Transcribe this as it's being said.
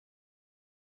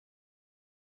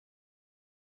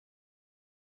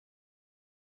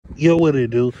Yo, what it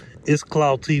do? It's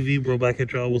Cloud TV, bro. Back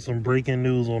at y'all with some breaking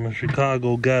news on a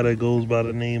Chicago guy that goes by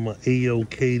the name of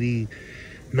Ayoo.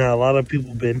 Now, a lot of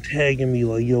people been tagging me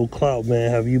like, "Yo, Cloud, man,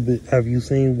 have you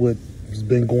seen what's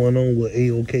been going on with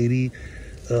Ayoo?"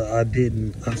 I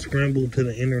didn't. I scrambled to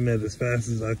the internet as fast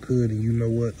as I could, and you know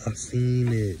what? I seen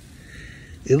it.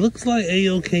 It looks like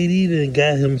Ayoo done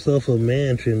got himself a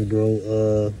mansion,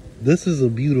 bro. This is a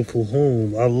beautiful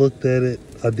home. I looked at it.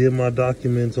 I did my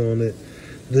documents on it.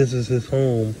 This is his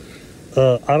home.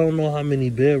 I don't know how many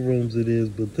bedrooms it is,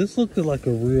 but this looked like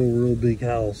a real big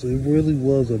house. It really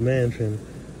was a mansion,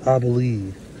 I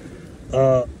believe.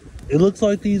 It looks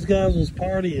like these guys was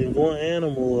partying, going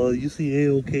animal. You see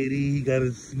Ayoo, he got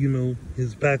his,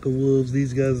 his pack of wolves.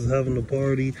 These guys is having a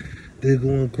party. They're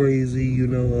going crazy,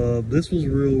 This was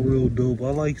real dope.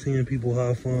 I like seeing people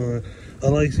have fun. I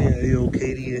like seeing Ayoo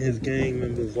and his gang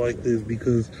members like this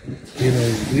because, we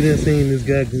didn't see this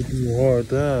guy go through a hard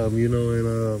time,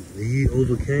 and he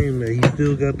overcame that. He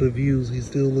still got the views. He's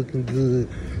still looking good.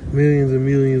 Millions and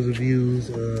millions of views.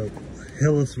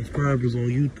 Hella subscribers on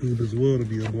YouTube as well to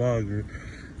be a blogger.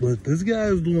 But this guy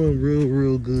is doing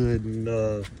real good,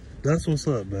 and that's what's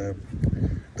up, man.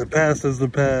 The past is the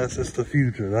past, it's the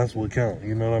future. That's what counts,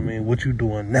 you know what I mean? What you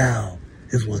doing now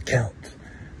is what counts.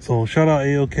 So shout out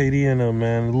Ayoo and them,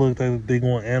 man. It looks like they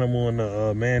going animal in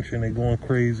the mansion. They going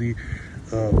crazy.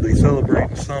 They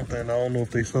celebrating something. I don't know if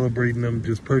they celebrating them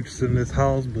just purchasing this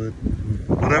house, but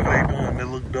whatever they doing, they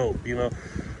look dope,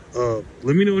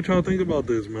 Let me know what y'all think about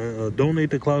this, man. Donate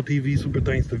to Cloud TV. Super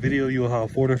thanks to video. You'll have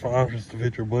 4 different options to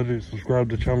fit your budget. Subscribe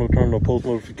to the channel, turn on post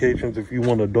notifications. If you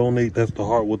want to donate, that's the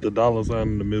heart with the $sign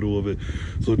in the middle of it.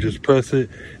 So just press it,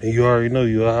 and you already know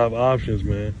you'll have options,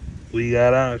 man. We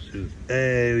got options.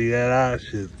 Hey, we got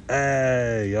options.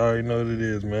 Hey, you already know what it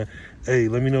is, man. Hey,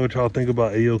 let me know what y'all think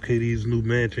about Ayoo's new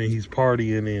mansion. He's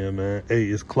partying in, man. Hey,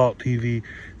 it's Cloud TV,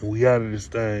 and we out of this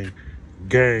thing.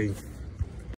 Gang.